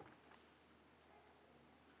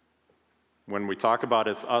 When we talk about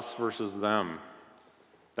it's us versus them,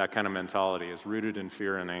 that kind of mentality is rooted in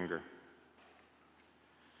fear and anger.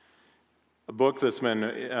 A book that's been,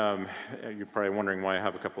 you're probably wondering why I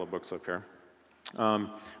have a couple of books up here.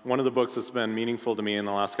 One of the books that's been meaningful to me in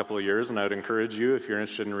the last couple of years, and I would encourage you, if you're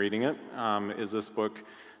interested in reading it, is this book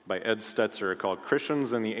by Ed Stetzer called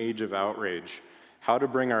Christians in the Age of Outrage, How to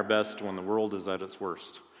Bring Our Best When the World is at Its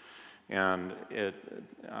Worst. And it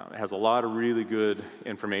has a lot of really good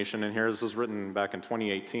information in here. This was written back in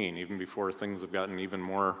 2018, even before things have gotten even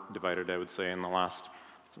more divided, I would say, in the last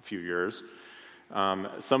few years.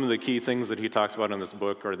 Some of the key things that he talks about in this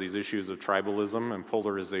book are these issues of tribalism and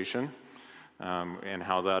polarization, and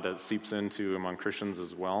how that seeps into among Christians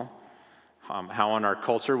as well. How in our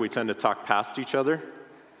culture we tend to talk past each other,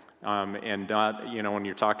 and not, when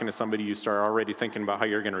you're talking to somebody, you start already thinking about how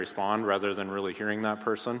you're going to respond rather than really hearing that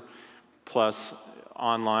person. Plus,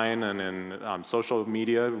 online and in social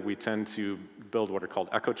media, we tend to build what are called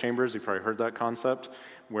echo chambers. You've probably heard that concept,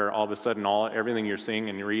 where all of a sudden everything you're seeing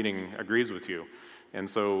and reading agrees with you. And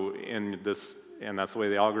so and that's the way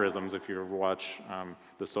the algorithms, if you ever watch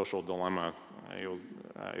The Social Dilemma,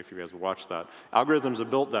 if you guys watch that, algorithms are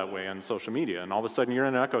built that way on social media, and all of a sudden you're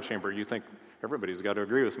in an echo chamber, you think everybody's got to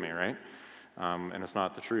agree with me, right? And it's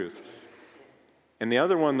not the truth. And the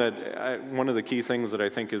other one one of the key things that I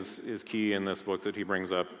think is key in this book that he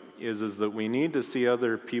brings up is that we need to see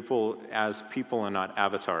other people as people and not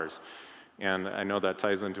avatars. And I know that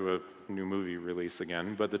ties into a new movie release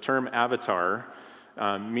again, but the term avatar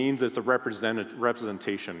means it's a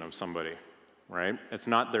representation of somebody, right? It's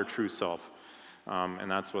not their true self.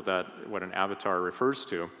 And that's what an avatar refers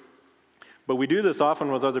to. But we do this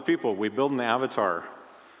often with other people. We build an avatar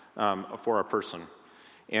for a person.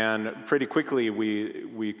 And pretty quickly,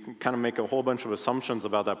 we kind of make a whole bunch of assumptions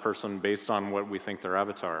about that person based on what we think their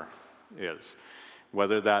avatar is.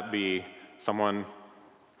 Whether that be someone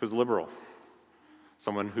who's liberal,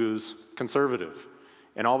 someone who's conservative.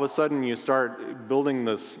 And all of a sudden, you start building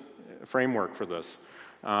this framework for this.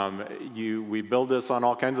 We build this on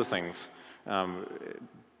all kinds of things.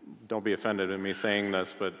 Don't be offended at me saying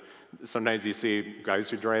this, but sometimes you see guys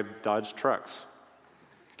who drive Dodge trucks,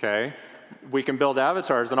 okay? We can build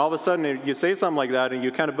avatars, and all of a sudden you say something like that, and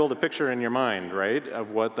you kind of build a picture in your mind, right,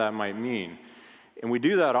 of what that might mean. And we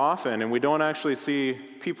do that often, and we don't actually see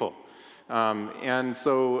people. And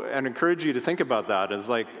so I'd encourage you to think about that as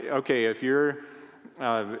like, okay, if you're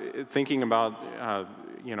thinking about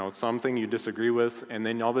something you disagree with, and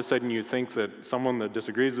then all of a sudden you think that someone that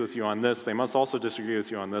disagrees with you on this, they must also disagree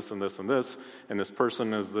with you on this and this and this, and this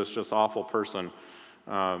person is this just awful person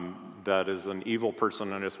that is an evil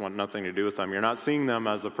person and just want nothing to do with them. You're not seeing them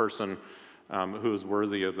as a person who is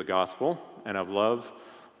worthy of the gospel and of love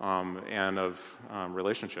and of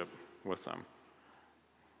relationship with them,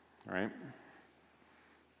 right?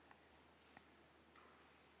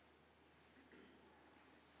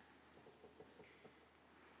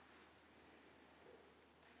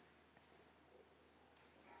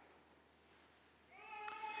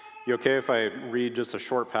 You okay if I read just a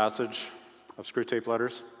short passage of Screwtape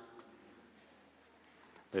Letters?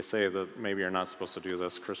 They say that maybe you're not supposed to do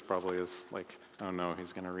this. Chris probably is like, oh no,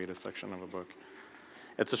 he's going to read a section of a book.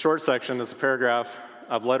 It's a short section. It's a paragraph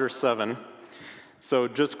of letter 7. So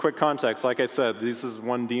just quick context. Like I said, this is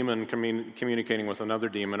one demon communicating with another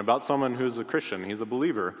demon about someone who's a Christian. He's a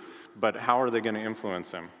believer, but how are they going to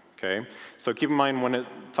influence him? Okay? So keep in mind when it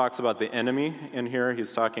talks about the enemy in here,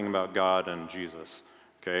 he's talking about God and Jesus.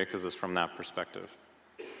 Okay, because it's from that perspective.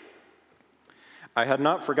 I had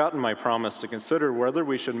not forgotten my promise to consider whether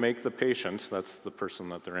we should make the patient, that's the person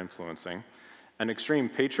that they're influencing, an extreme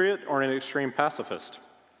patriot or an extreme pacifist.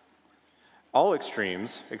 All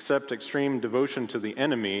extremes, except extreme devotion to the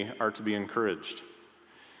enemy, are to be encouraged.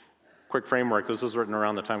 Quick framework, this was written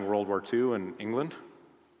around the time of World War II in England.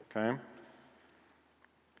 Okay?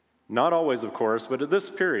 Not always, of course, but at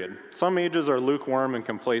this period. Some ages are lukewarm and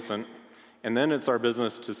complacent, and then it's our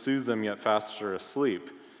business to soothe them yet faster asleep.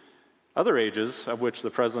 Other ages, of which the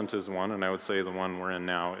present is one, and I would say the one we're in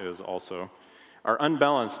now is also, are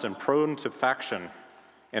unbalanced and prone to faction,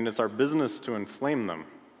 and it's our business to inflame them.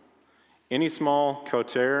 Any small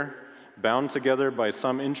coterie, bound together by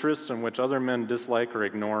some interest in which other men dislike or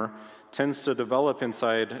ignore, tends to develop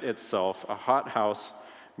inside itself a hothouse,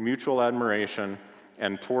 mutual admiration,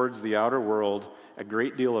 and towards the outer world, a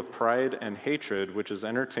great deal of pride and hatred which is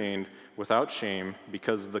entertained without shame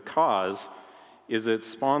because the cause is its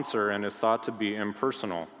sponsor and is thought to be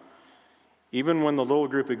impersonal. Even when the little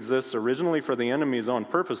group exists originally for the enemy's own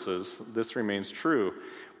purposes, this remains true.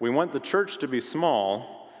 We want the church to be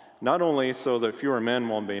small, not only so that fewer men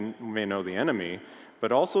may know the enemy,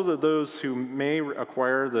 but also that those who may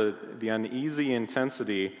acquire the uneasy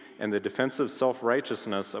intensity and the defensive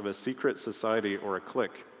self-righteousness of a secret society or a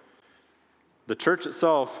clique. The church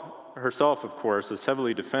herself, of course, is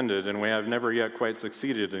heavily defended, and we have never yet quite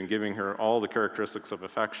succeeded in giving her all the characteristics of a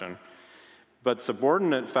faction. But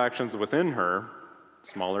subordinate factions within her,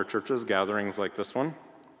 smaller churches, gatherings like this one,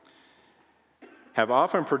 have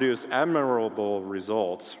often produced admirable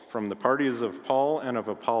results from the parties of Paul and of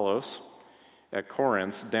Apollos at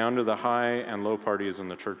Corinth down to the high and low parties in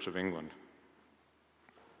the Church of England.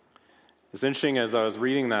 It's interesting as I was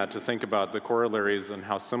reading that to think about the corollaries and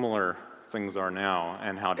how similar things are now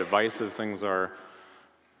and how divisive things are,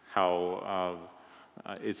 how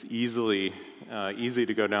it's easy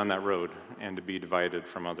to go down that road and to be divided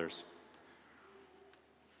from others.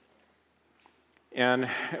 And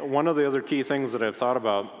one of the other key things that I've thought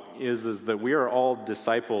about is that we are all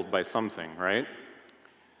discipled by something, right?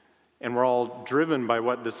 And we're all driven by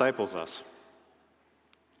what disciples us.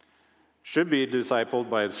 Should be discipled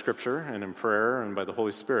by the Scripture and in prayer and by the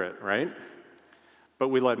Holy Spirit, right? But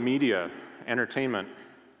we let media, entertainment,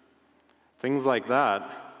 things like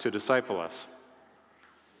that to disciple us.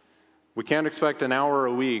 We can't expect an hour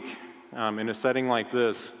a week in a setting like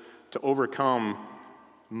this to overcome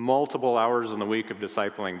multiple hours in the week of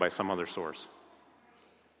discipling by some other source.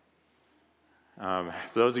 For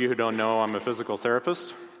those of you who don't know, I'm a physical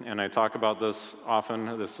therapist, and I talk about this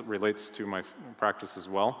often. This relates to my practice as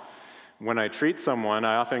well. When I treat someone,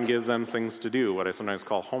 I often give them things to do, what I sometimes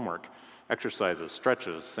call homework, exercises,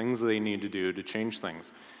 stretches, things they need to do to change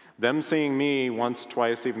things. Them seeing me once,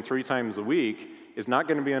 twice, even 3 times a week is not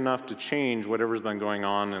going to be enough to change whatever's been going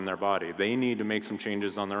on in their body. They need to make some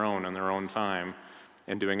changes on their own, in their own time,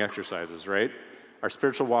 and doing exercises, right? Our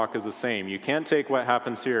spiritual walk is the same. You can't take what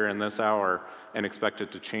happens here in this hour and expect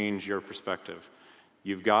it to change your perspective.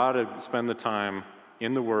 You've got to spend the time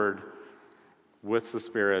in the Word, with the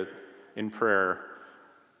Spirit, in prayer,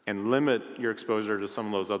 and limit your exposure to some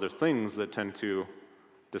of those other things that tend to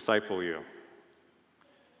disciple you.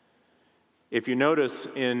 If you notice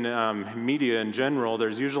in media in general,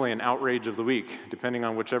 there's usually an outrage of the week. Depending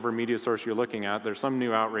on whichever media source you're looking at, there's some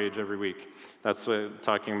new outrage every week. That's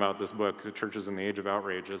talking about this book, The Church is in the Age of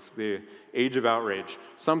Outrage. It's the age of outrage,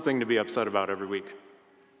 something to be upset about every week.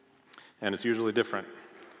 And it's usually different.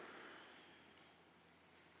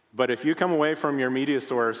 But if you come away from your media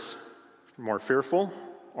source more fearful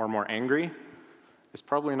or more angry, it's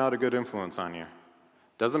probably not a good influence on you.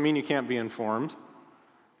 Doesn't mean you can't be informed.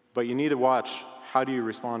 But you need to watch, how do you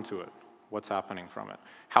respond to it? What's happening from it?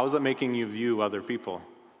 How is it making you view other people?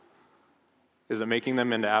 Is it making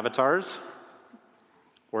them into avatars?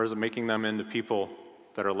 Or is it making them into people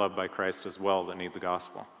that are loved by Christ as well, that need the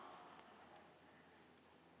gospel?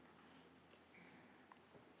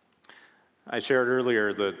 I shared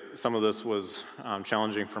earlier that some of this was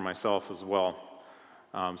challenging for myself as well.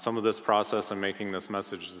 Some of this process and making this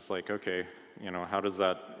message is like, okay, how does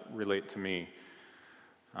that relate to me?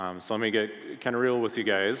 So let me get kind of real with you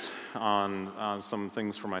guys on some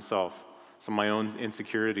things for myself, some of my own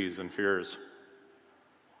insecurities and fears.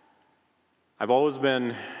 I've always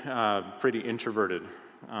been pretty introverted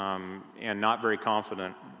and not very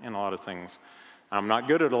confident in a lot of things. I'm not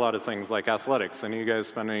good at a lot of things like athletics. Any of you guys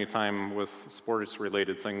spend any time with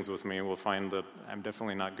sports-related things with me will find that I'm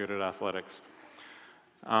definitely not good at athletics.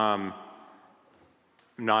 I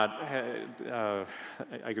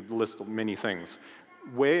could list many things.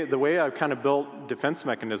 The way I've kind of built defense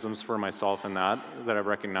mechanisms for myself in that I've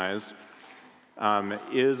recognized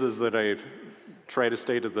is that I try to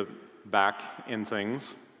stay to the back in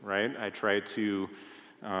things, right? I try to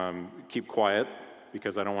keep quiet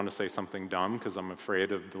because I don't want to say something dumb because I'm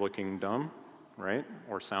afraid of looking dumb, right?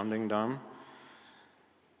 Or sounding dumb.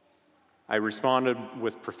 I responded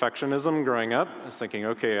with perfectionism growing up. I was thinking,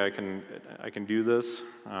 okay, I can do this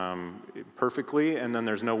perfectly, and then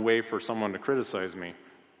there's no way for someone to criticize me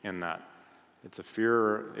in that. It's a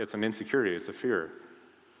fear, it's an insecurity, it's a fear.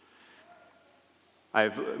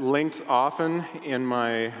 I've linked often in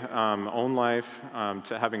my own life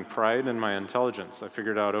to having pride in my intelligence. I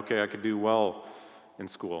figured out, okay, I could do well in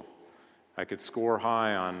school. I could score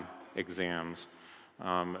high on exams.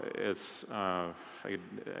 I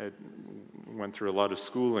went through a lot of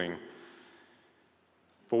schooling.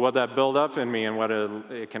 But what that built up in me and what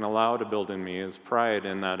it can allow to build in me is pride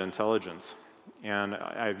in that intelligence. And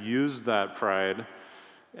I've used that pride,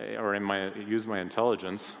 or used my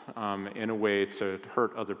intelligence in a way to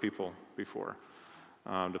hurt other people before,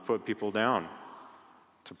 to put people down,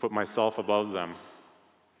 to put myself above them.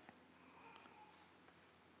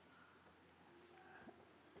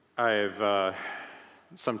 I've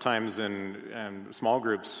sometimes in small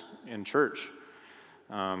groups in church,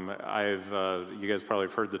 you guys probably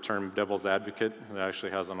have heard the term devil's advocate. It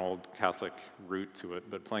actually has an old Catholic root to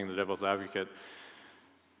it, but playing the devil's advocate.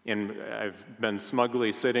 I've been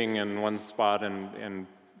smugly sitting in one spot and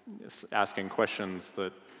asking questions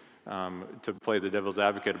that to play the devil's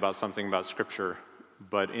advocate about something about Scripture,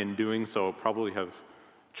 but in doing so probably have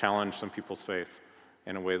challenged some people's faith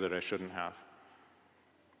in a way that I shouldn't have.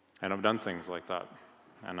 And I've done things like that,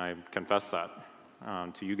 and I confess that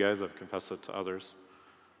to you guys. I've confessed it to others.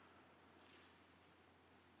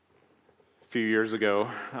 A few years ago,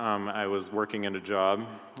 I was working in a job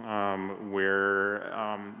where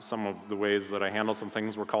some of the ways that I handled some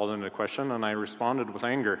things were called into question, and I responded with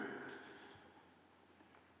anger.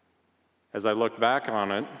 As I look back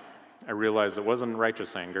on it, I realized it wasn't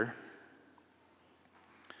righteous anger.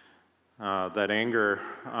 That anger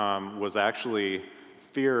was actually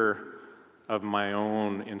fear of my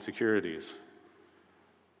own insecurities.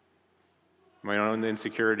 My own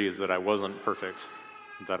insecurities that I wasn't perfect,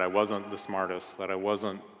 that I wasn't the smartest, that I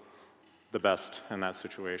wasn't the best in that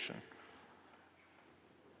situation.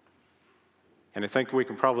 And I think we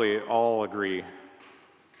can probably all agree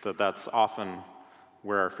that that's often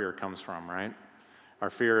where our fear comes from, right? Our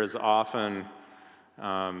fear is often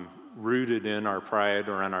rooted in our pride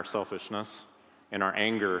or in our selfishness, and our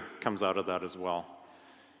anger comes out of that as well.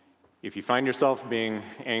 If you find yourself being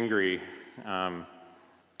angry,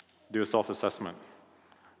 do a self-assessment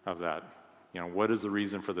of that. What is the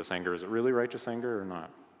reason for this anger? Is it really righteous anger or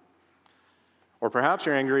not? Or perhaps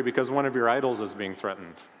you're angry because one of your idols is being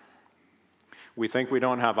threatened. We think we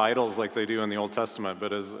don't have idols like they do in the Old Testament,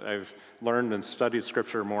 but as I've learned and studied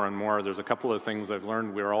Scripture more and more, there's a couple of things I've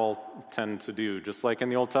learned we all tend to do. Just like in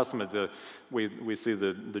the Old Testament, we see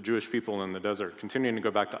the Jewish people in the desert continuing to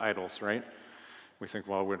go back to idols, right? We think,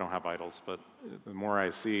 well, we don't have idols, but the more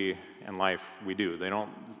I see in life, we do. They don't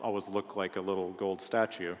always look like a little gold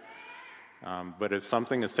statue. But if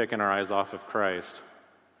something has taken our eyes off of Christ,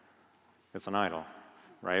 it's an idol.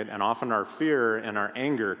 Right? And often our fear and our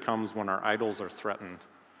anger comes when our idols are threatened.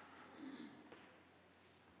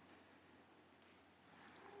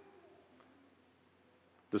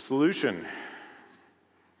 The solution,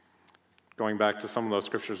 going back to some of those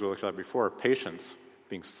scriptures we looked at before, patience,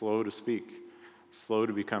 being slow to speak, slow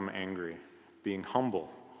to become angry, being humble.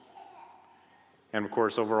 And of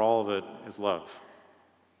course, over all of it is love.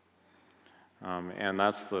 And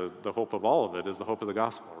that's the hope of all of it, is the hope of the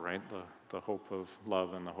gospel, right? The hope of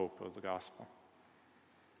love and the hope of the gospel.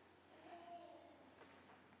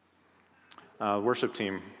 Worship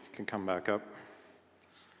team can come back up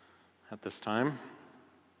at this time.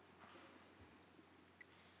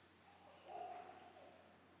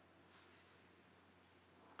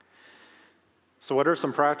 So what are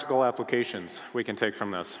some practical applications we can take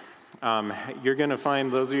from this? You're going to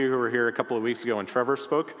find, those of you who were here a couple of weeks ago when Trevor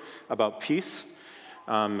spoke about peace,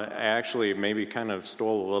 I actually maybe kind of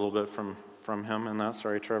stole a little bit from him in that.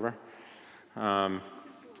 Sorry, Trevor.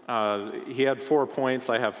 He had 4 points.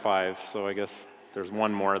 I have 5, so I guess there's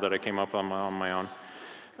one more that I came up on my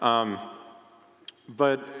own.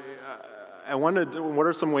 But I wanted, what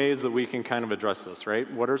are some ways that we can kind of address this,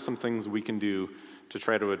 right? What are some things we can do to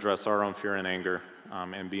try to address our own fear and anger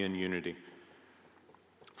and be in unity?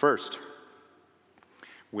 First,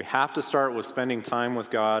 we have to start with spending time with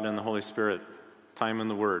God and the Holy Spirit, time in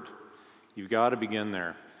the Word. You've got to begin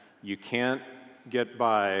there. You can't get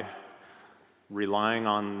by relying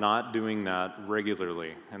on not doing that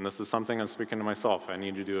regularly. And this is something I'm speaking to myself. I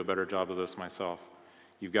need to do a better job of this myself.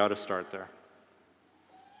 You've got to start there.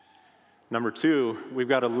 Number 2, we've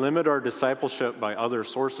got to limit our discipleship by other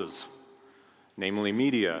sources, namely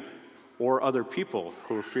media, or other people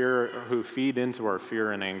who feed into our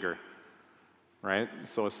fear and anger, right?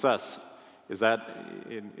 So assess, is that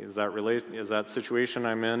situation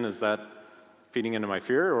I'm in, is that feeding into my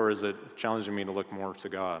fear, or is it challenging me to look more to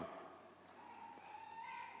God?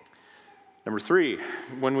 Number 3,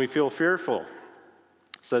 when we feel fearful, it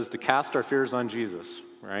says to cast our fears on Jesus,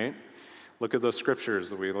 right? Look at those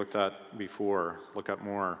scriptures that we looked at before, look up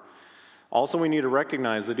more. Also, we need to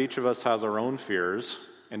recognize that each of us has our own fears,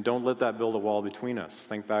 and don't let that build a wall between us.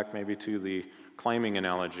 Think back maybe to the climbing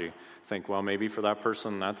analogy. Think, well, maybe for that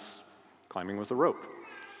person, that's climbing with a rope.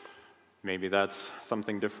 Maybe that's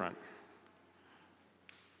something different.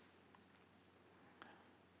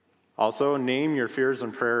 Also, name your fears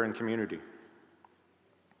in prayer and community.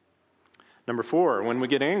 Number 4, when we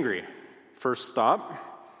get angry, first stop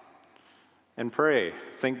and pray.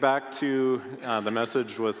 Think back to the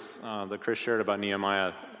message that Chris shared about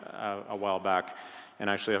Nehemiah a while back. And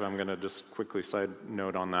actually, I'm going to just quickly side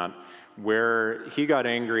note on that, where he got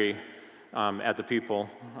angry at the people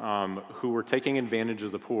who were taking advantage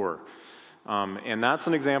of the poor. And that's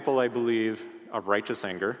an example, I believe, of righteous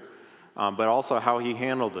anger, but also how he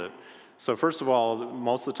handled it. So first of all,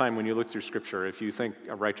 most of the time when you look through Scripture, if you think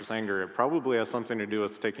of righteous anger, it probably has something to do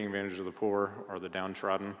with taking advantage of the poor or the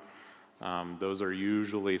downtrodden. Those are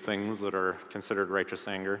usually things that are considered righteous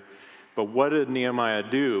anger. But what did Nehemiah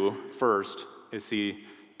do first? Is he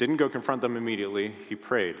didn't go confront them immediately, he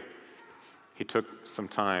prayed. He took some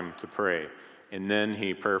time to pray, and then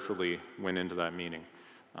he prayerfully went into that meeting.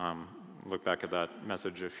 Look back at that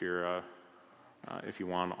message if you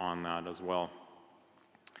want on that as well.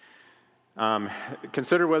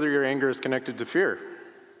 Consider whether your anger is connected to fear.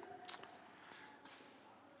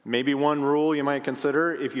 Maybe one rule you might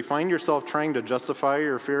consider, if you find yourself trying to justify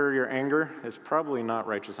your fear or your anger, it's probably not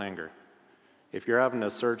righteous anger. If you're having to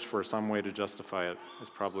search for some way to justify it, it's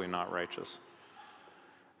probably not righteous.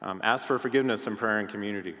 Ask for forgiveness in prayer and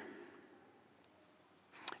community.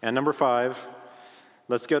 And number 5,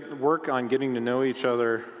 let's work on getting to know each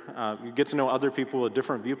other, get to know other people with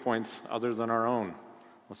different viewpoints other than our own.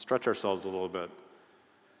 Let's stretch ourselves a little bit.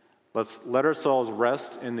 Let's let ourselves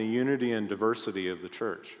rest in the unity and diversity of the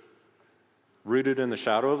church. Rooted in the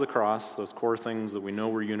shadow of the cross, those core things that we know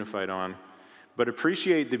we're unified on, but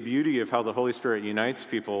appreciate the beauty of how the Holy Spirit unites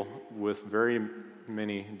people with very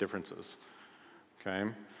many differences. Okay?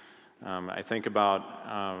 I think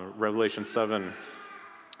about Revelation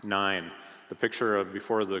 7:9, the picture of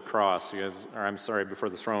before the cross, before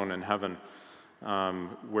the throne in heaven,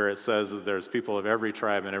 where it says that there's people of every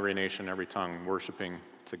tribe and every nation, every tongue worshiping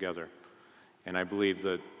together. And I believe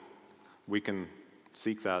that we can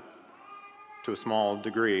seek that to a small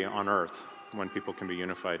degree on earth when people can be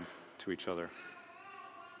unified to each other.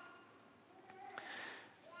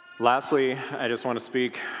 Lastly, I just want to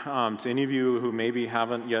speak to any of you who maybe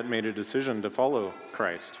haven't yet made a decision to follow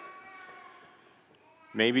Christ.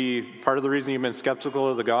 Maybe part of the reason you've been skeptical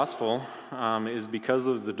of the gospel is because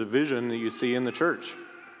of the division that you see in the church.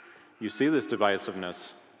 You see this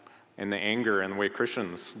divisiveness and the anger and the way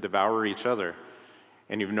Christians devour each other.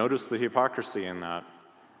 And you've noticed the hypocrisy in that,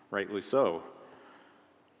 rightly so.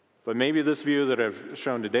 But maybe this view that I've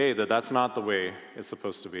shown today, that's not the way it's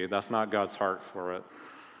supposed to be. That's not God's heart for it.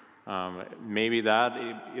 Maybe that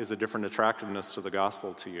is a different attractiveness to the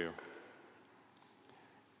gospel to you.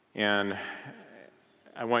 And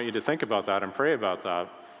I want you to think about that and pray about that.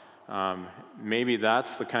 Maybe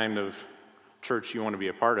that's the kind of church you want to be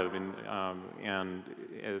a part of. And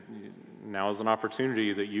now is an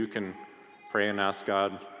opportunity that you can pray and ask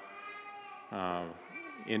God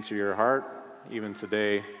into your heart, even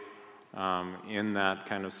today, in that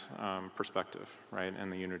kind of perspective, right,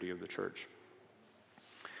 and the unity of the church.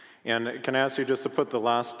 And can I ask you just to put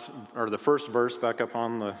the first verse back up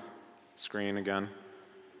on the screen again?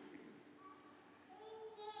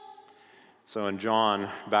 So in John,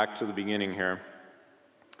 back to the beginning here.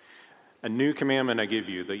 A new commandment I give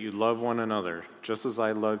you, that you love one another. Just as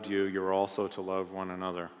I loved you, you are also to love one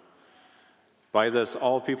another. By this,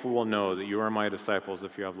 all people will know that you are my disciples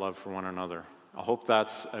if you have love for one another. I hope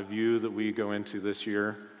that's a view that we go into this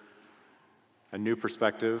year, a new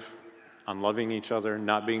perspective on loving each other,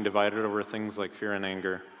 not being divided over things like fear and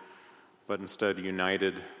anger, but instead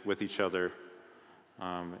united with each other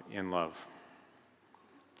in love.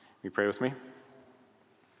 Will you pray with me?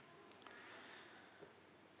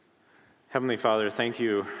 Heavenly Father, thank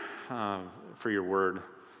you for your word.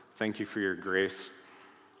 Thank you for your grace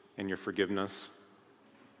and your forgiveness.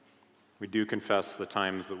 We do confess the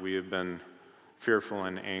times that we have been fearful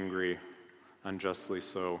and angry, unjustly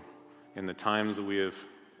so, in the times that we have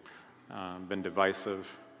been divisive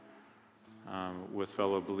with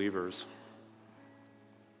fellow believers.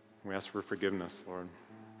 We ask for forgiveness, Lord.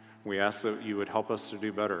 We ask that you would help us to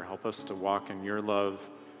do better, help us to walk in your love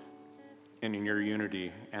and in your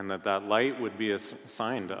unity, and that light would be a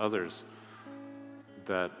sign to others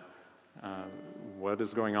that what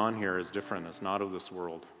is going on here is different. It's not of this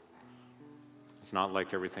world. It's not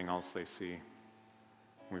like everything else they see.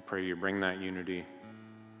 We pray you bring that unity.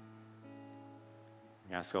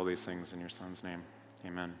 We ask all these things in your Son's name.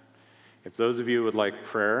 Amen. If those of you would like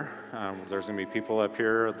prayer, there's going to be people up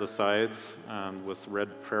here at the sides with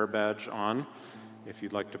red prayer badge on, if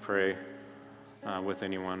you'd like to pray with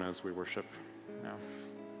anyone as we worship now.